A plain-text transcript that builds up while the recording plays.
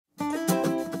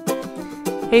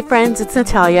Hey friends, it's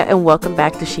Natalia and welcome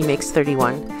back to She Makes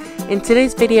 31. In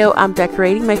today's video, I'm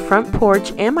decorating my front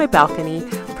porch and my balcony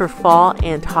for fall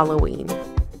and Halloween.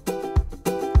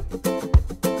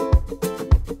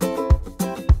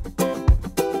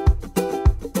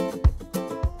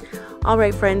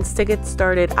 Alright friends, to get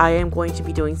started, I am going to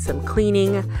be doing some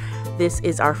cleaning. This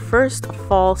is our first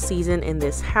fall season in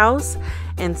this house,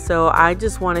 and so I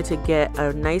just wanted to get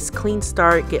a nice clean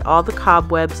start, get all the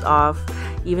cobwebs off.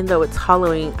 Even though it's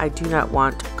Halloween, I do not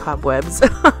want cobwebs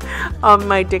on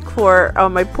my decor,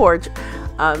 on my porch.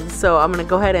 So I'm going to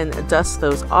go ahead and dust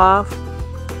those off.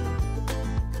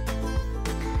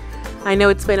 I know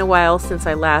it's been a while since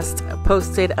I last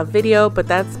posted a video, but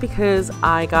that's because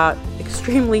I got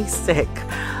extremely sick.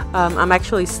 I'm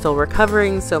actually still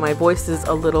recovering, so my voice is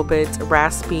a little bit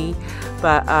raspy.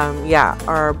 But yeah,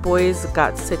 our boys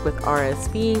got sick with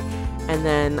RSV, and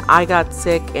then I got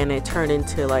sick, and it turned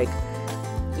into like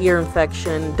ear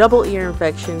infection, double ear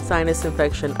infection, sinus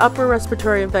infection, upper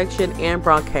respiratory infection, and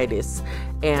bronchitis.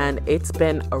 And it's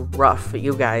been a rough,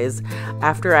 you guys.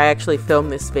 After I actually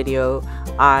filmed this video,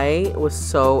 I was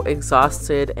so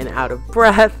exhausted and out of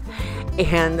breath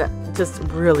and just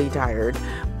really tired.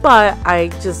 But I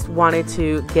just wanted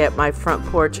to get my front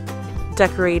porch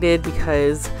decorated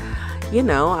because, you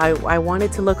know, I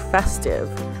wanted to look festive.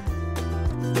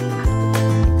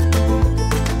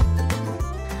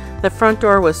 The front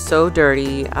door was so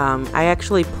dirty. I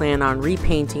actually plan on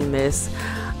repainting this.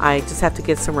 I just have to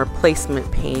get some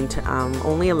replacement paint.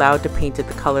 Only allowed to paint it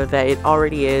the color that it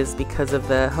already is because of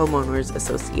the homeowners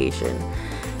association.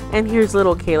 And here's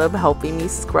little Caleb helping me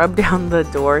scrub down the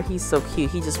door. He's so cute.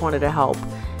 He just wanted to help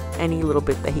any little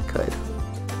bit that he could.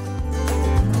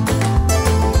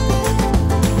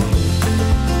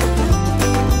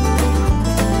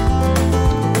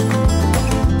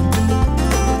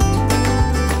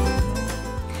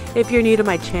 If you're new to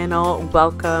my channel,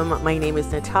 welcome. My name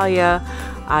is Natalia.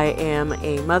 I am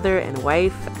a mother and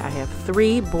wife. I have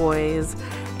 3 boys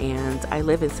and I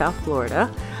live in South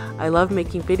Florida. I love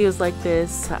making videos like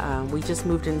this. We just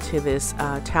moved into this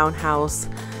townhouse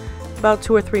about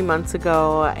 2 or 3 months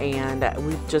ago, and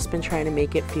we've just been trying to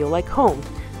make it feel like home.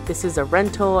 This is a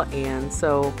rental, and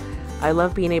so I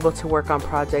love being able to work on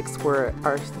projects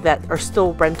that are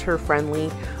still renter friendly,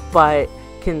 but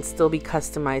can still be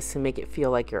customized to make it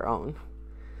feel like your own.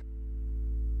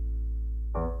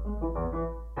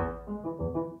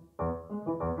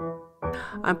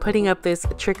 I'm putting up this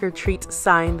trick or treat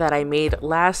sign that I made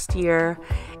last year,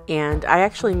 and I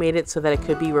actually made it so that it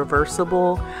could be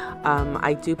reversible.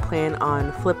 I do plan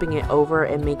on flipping it over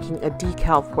and making a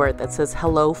decal for it that says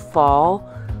hello fall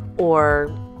or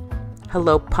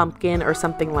hello pumpkin or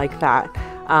something like that.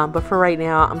 But for right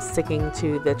now, I'm sticking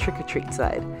to the trick or treat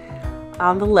side.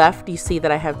 On the left, you see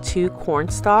that I have 2 corn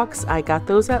stalks. I got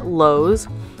those at Lowe's.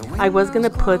 I was going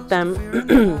to put them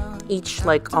each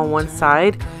like on one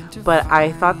side, but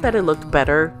I thought that it looked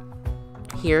better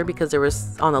here because there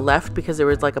was on the left because there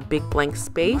was like a big blank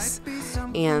space,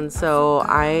 and so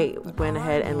I went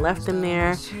ahead and left them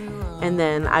there. And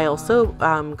then I also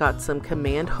got some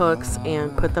command hooks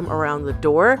and put them around the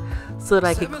door so that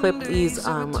I could clip these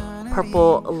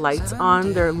purple lights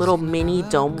on. They're little mini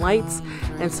dome lights,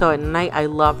 and so at night I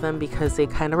love them because they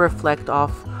kind of reflect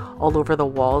off all over the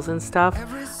walls and stuff,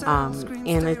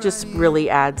 and it just really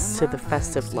adds to the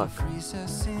festive look.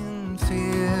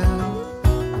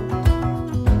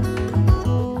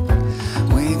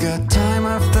 We got time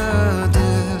after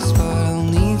this, but I'll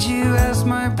need you as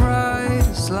my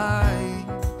brightest light.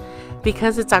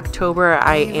 Because it's October,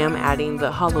 I am adding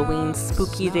the Halloween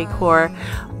spooky decor,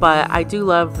 but I do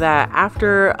love that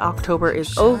after October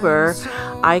is over,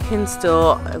 I can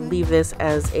still leave this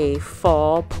as a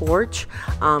fall porch.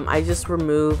 I just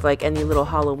remove like any little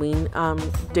Halloween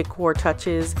decor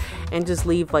touches and just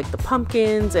leave like the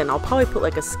pumpkins, and I'll probably put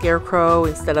like a scarecrow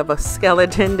instead of a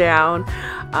skeleton down.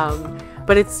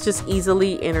 But it's just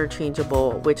easily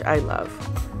interchangeable, which I love.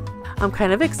 I'm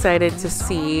kind of excited to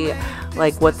see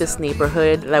like what this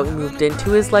neighborhood that we moved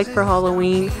into is like for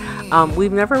Halloween.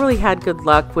 We've never really had good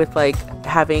luck with like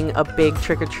having a big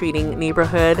trick-or-treating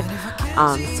neighborhood.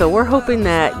 So we're hoping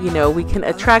that, you know, we can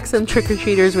attract some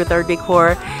trick-or-treaters with our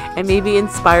decor and maybe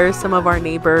inspire some of our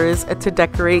neighbors to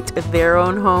decorate their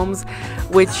own homes,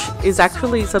 which is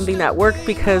actually something that worked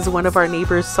because one of our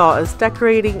neighbors saw us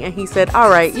decorating and he said, "All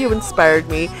right, you inspired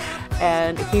me."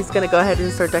 And he's gonna go ahead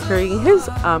and start decorating his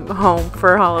home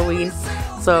for Halloween.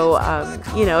 So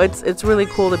you know, it's really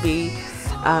cool to be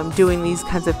doing these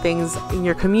kinds of things in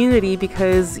your community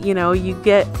because, you know, you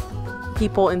get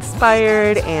people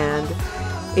inspired and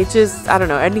it just, I don't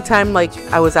know, anytime like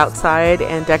I was outside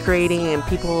and decorating and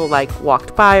people like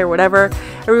walked by or whatever,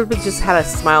 everybody just had a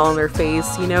smile on their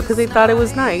face, you know, because they thought it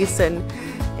was nice. And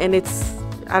it's,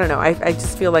 I don't know, I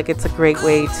just feel like it's a great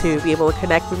way to be able to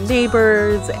connect with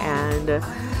neighbors and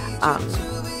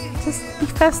just be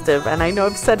festive. And I know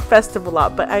I've said festive a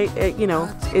lot, but you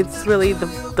know, it's really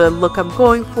the look I'm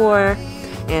going for,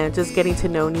 and just getting to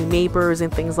know new neighbors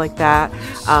and things like that.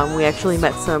 We actually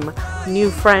met some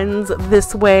new friends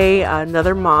this way,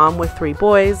 another mom with 3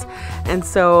 boys, and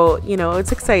so, you know,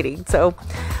 it's exciting. So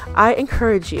I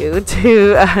encourage you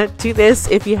to do this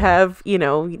if you have, you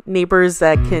know, neighbors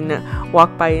that can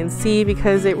walk by and see,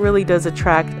 because it really does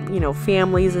attract, you know,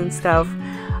 families and stuff,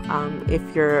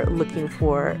 if you're looking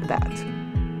for that.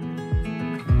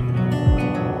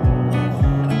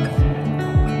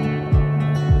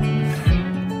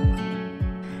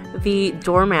 The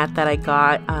doormat that I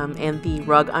got and the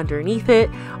rug underneath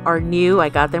it are new. I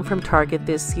got them from Target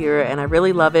this year, and I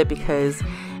really love it because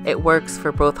it works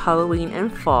for both Halloween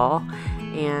and fall.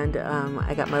 And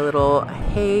I got my little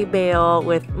hay bale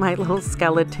with my little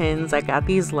skeletons. I got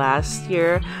these last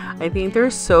year. I think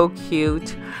they're so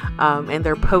cute, and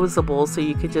they're posable, so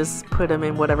you could just put them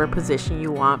in whatever position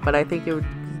you want. But I think it would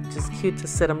be just cute to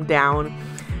sit them down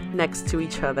next to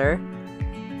each other.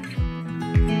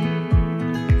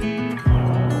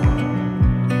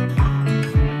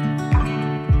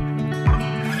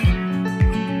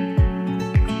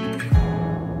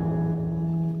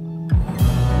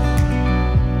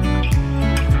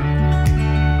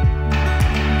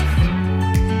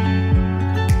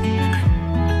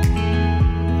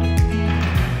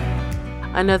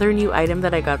 Another new item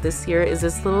that I got this year is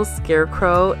this little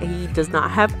scarecrow. He does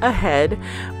not have a head,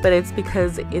 but it's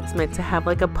because it's meant to have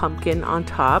like a pumpkin on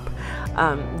top.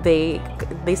 They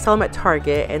sell them at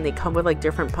Target, and they come with like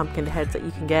different pumpkin heads that you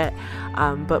can get.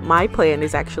 But my plan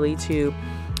is actually to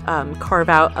carve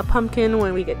out a pumpkin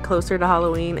when we get closer to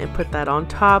Halloween and put that on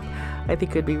top. I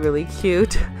think it would be really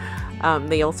cute.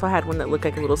 They also had one that looked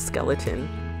like a little skeleton.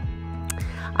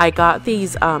 I got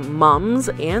these mums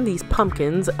and these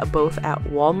pumpkins both at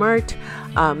Walmart.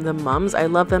 The mums, I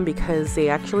love them because they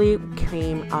actually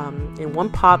came in one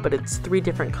pot, but it's 3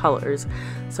 different colors.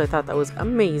 So I thought that was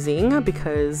amazing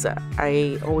because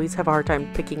I always have a hard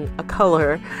time picking a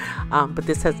color, but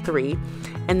this has 3.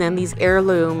 And then these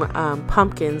heirloom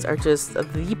pumpkins are just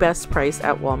the best price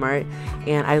at Walmart,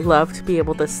 and I love to be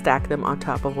able to stack them on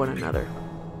top of one another.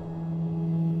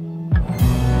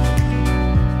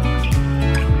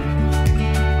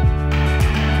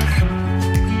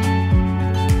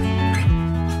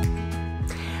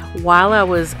 While I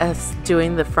was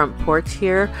doing the front porch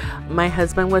here, my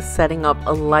husband was setting up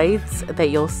lights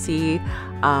that you'll see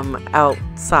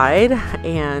outside,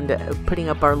 and putting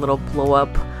up our little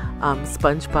blow-up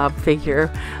SpongeBob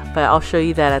figure, but I'll show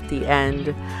you that at the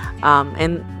end.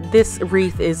 And this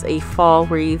wreath is a fall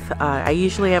wreath. I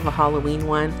usually have a Halloween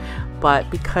one, but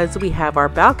because we have our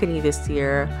balcony this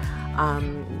year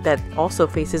that also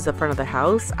faces the front of the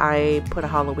house, I put a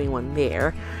Halloween one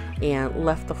there and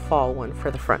left the fall one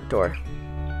for the front door.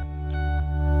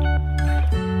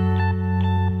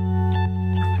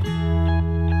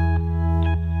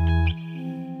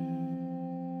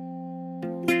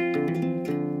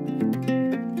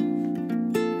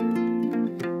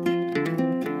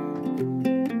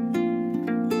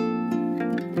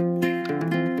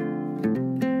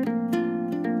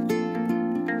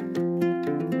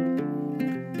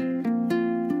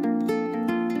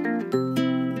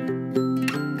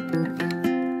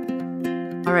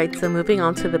 Alright, so moving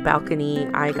on to the balcony,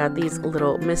 I got these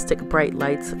little Mystic Bright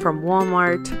lights from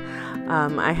Walmart.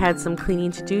 I had some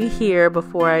cleaning to do here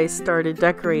before I started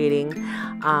decorating,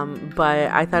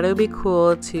 but I thought it would be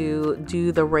cool to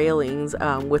do the railings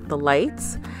with the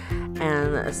lights,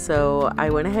 and so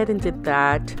I went ahead and did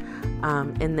that,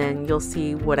 and then you'll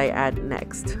see what I add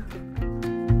next.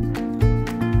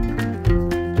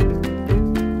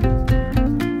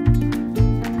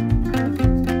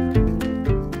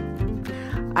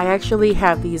 I actually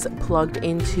have these plugged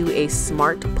into a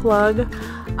smart plug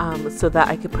so that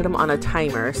I could put them on a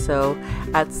timer. So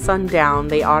at sundown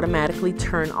they automatically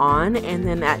turn on, and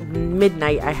then at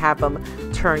midnight I have them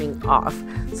turning off.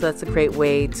 So that's a great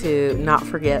way to not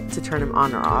forget to turn them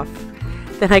on or off.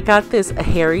 Then I got this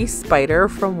hairy spider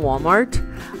from Walmart.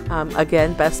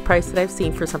 Again, best price that I've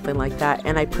seen for something like that,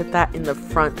 and I put that in the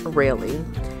front railing.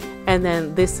 And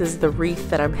then this is the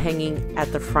wreath that I'm hanging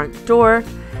at the front door,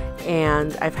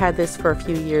 and I've had this for a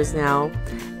few years now.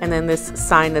 And then this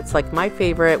sign that's like my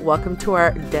favorite: welcome to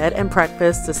our Dead and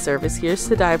Breakfast, the service here's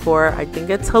to die for. I think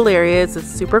it's hilarious. It's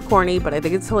super corny, but I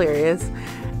think it's hilarious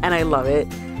and I love it.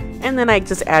 And then I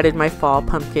just added my fall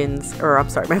pumpkins, or I'm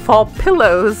sorry, my fall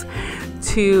pillows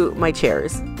to my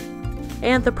chairs.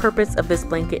 And the purpose of this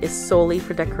blanket is solely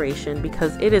for decoration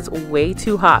because it is way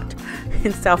too hot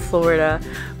in South Florida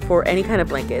for any kind of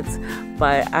blankets.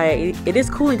 But it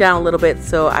is cooling down a little bit,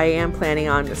 so I am planning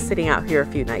on sitting out here a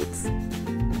few nights.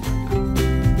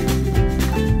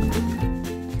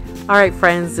 Alright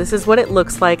friends, this is what it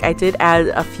looks like. I did add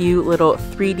a few little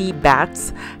 3D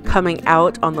bats coming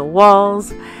out on the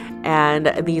walls, and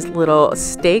these little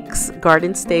stakes,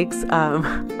 garden stakes,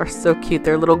 are so cute.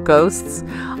 They're little ghosts.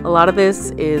 A lot of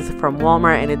this is from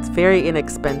Walmart and it's very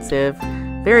inexpensive,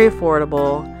 very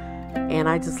affordable, and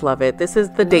I just love it. This is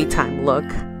the daytime look.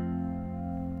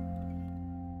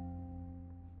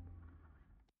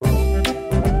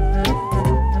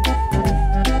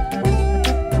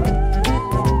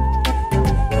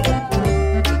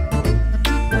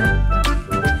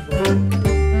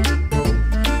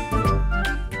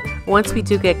 Once we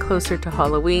do get closer to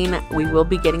Halloween, we will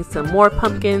be getting some more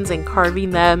pumpkins and carving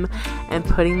them and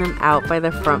putting them out by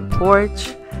the front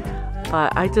porch.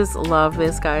 But I just love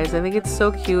this, guys. I think it's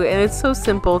so cute and it's so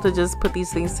simple to just put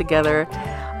these things together.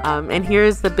 And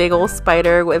here's the big old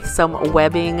spider with some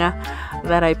webbing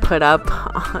that I put up.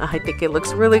 I think it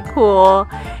looks really cool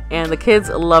and the kids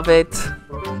love it.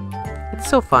 It's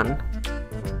so fun.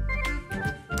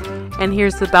 And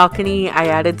here's the balcony. I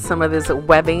added some of this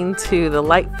webbing to the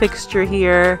light fixture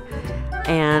here.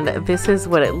 And this is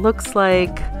what it looks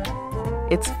like.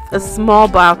 It's a small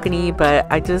balcony, but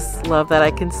I just love that I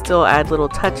can still add little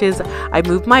touches. I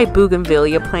moved my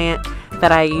bougainvillea plant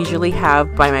that I usually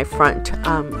have by my front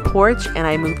porch, and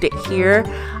I moved it here.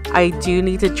 I do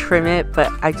need to trim it, but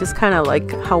I just kind of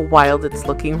like how wild it's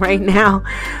looking right now.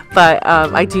 But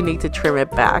I do need to trim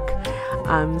it back.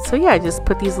 So yeah, I just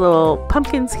put these little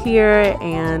pumpkins here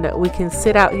and we can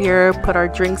sit out here, put our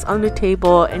drinks on the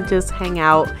table and just hang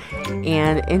out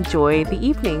and enjoy the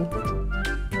evening.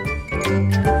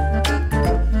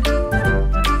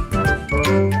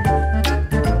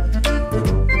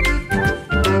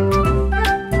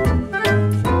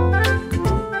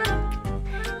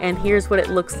 And here's what it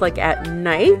looks like at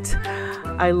night.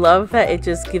 I love that it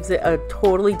just gives it a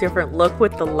totally different look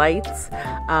with the lights.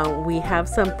 We have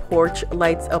some porch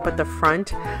lights up at the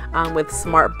front with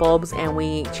smart bulbs, and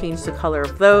we changed the color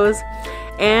of those.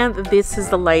 And this is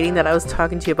the lighting that I was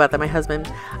talking to you about that my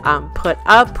husband put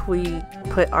up. We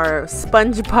put our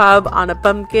SpongeBob on a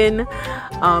pumpkin.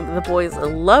 The boys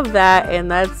love that, and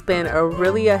that's been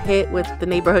really a hit with the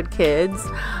neighborhood kids.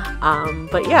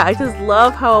 But yeah, I just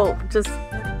love how just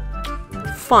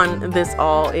fun this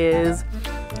all is.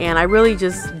 And I really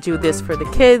just do this for the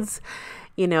kids.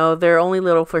 You know, they're only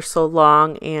little for so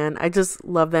long, and I just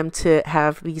love them to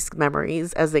have these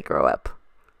memories as they grow up.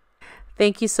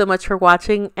 Thank you so much for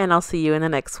watching, and I'll see you in the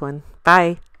next one.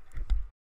 Bye.